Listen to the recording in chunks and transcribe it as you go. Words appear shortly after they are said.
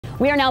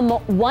We are now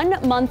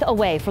 1 month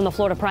away from the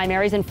Florida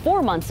primaries and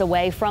 4 months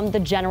away from the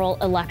general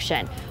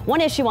election.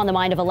 One issue on the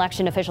mind of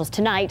election officials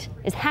tonight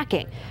is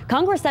hacking.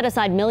 Congress set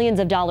aside millions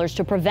of dollars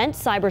to prevent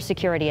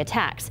cybersecurity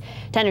attacks.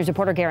 10 News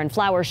reporter Garen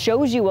Flowers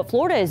shows you what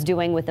Florida is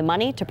doing with the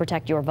money to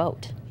protect your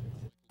vote.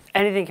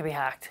 Anything can be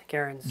hacked,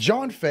 Garen's.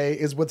 John Fay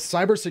is with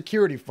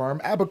cybersecurity firm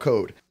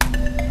Abacode.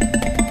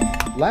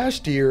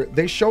 Last year,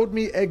 they showed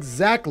me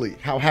exactly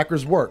how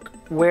hackers work.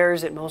 Where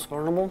is it most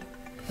vulnerable?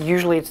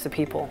 Usually it's the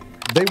people.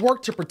 They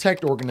work to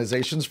protect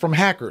organizations from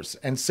hackers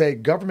and say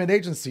government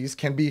agencies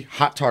can be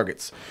hot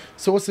targets.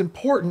 So it's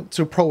important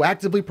to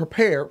proactively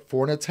prepare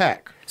for an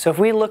attack. So if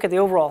we look at the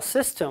overall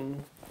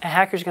system, a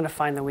hacker's going to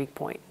find the weak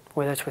point,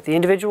 whether it's with the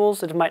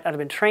individuals that might not have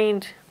been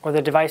trained or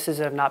the devices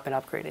that have not been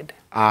upgraded.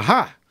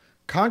 Aha!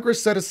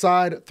 Congress set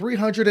aside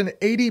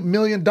 $380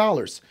 million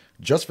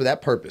just for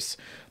that purpose.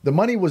 The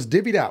money was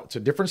divvied out to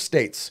different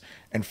states,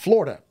 and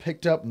Florida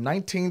picked up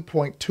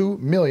 $19.2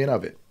 million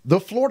of it. The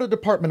Florida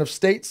Department of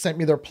State sent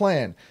me their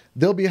plan.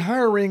 They'll be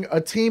hiring a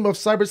team of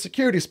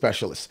cybersecurity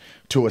specialists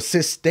to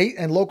assist state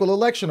and local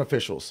election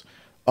officials.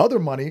 Other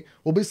money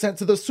will be sent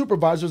to the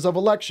supervisors of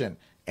election,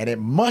 and it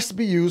must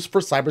be used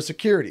for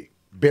cybersecurity.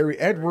 Barry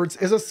Edwards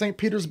is a St.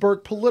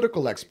 Petersburg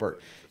political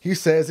expert. He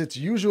says it's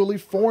usually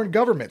foreign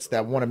governments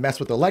that want to mess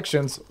with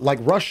elections, like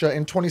Russia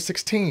in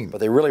 2016.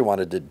 But they really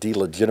wanted to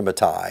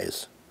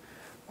delegitimize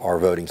our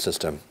voting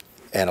system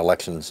and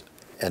elections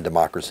and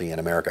democracy in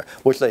America,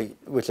 which they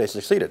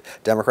succeeded.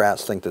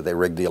 Democrats think that they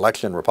rigged the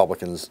election,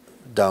 Republicans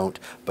don't,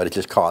 but it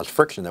just caused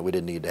friction that we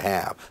didn't need to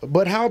have.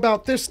 But how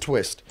about this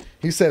twist?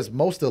 He says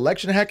most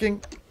election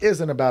hacking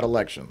isn't about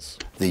elections.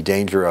 The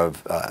danger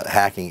of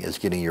hacking is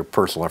getting your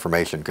personal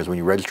information, because when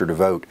you register to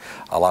vote,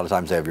 a lot of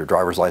times they have your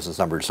driver's license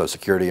number, social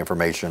security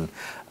information,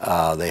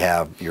 they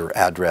have your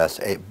address,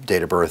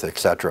 date of birth,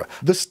 etc.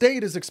 The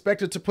state is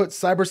expected to put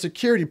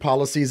cybersecurity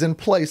policies in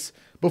place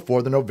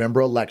before the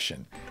November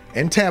election.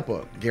 In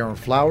Tampa, Garen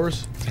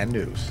Flowers, 10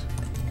 News.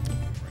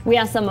 We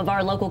asked some of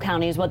our local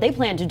counties what they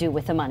plan to do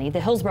with the money. The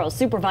Hillsborough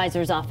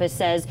Supervisor's Office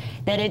says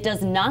that it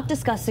does not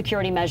discuss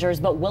security measures,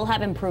 but will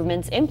have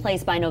improvements in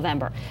place by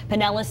November.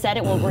 Pinellas said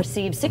it will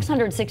receive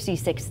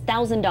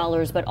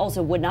 $666,000, but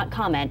also would not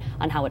comment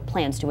on how it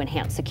plans to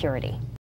enhance security.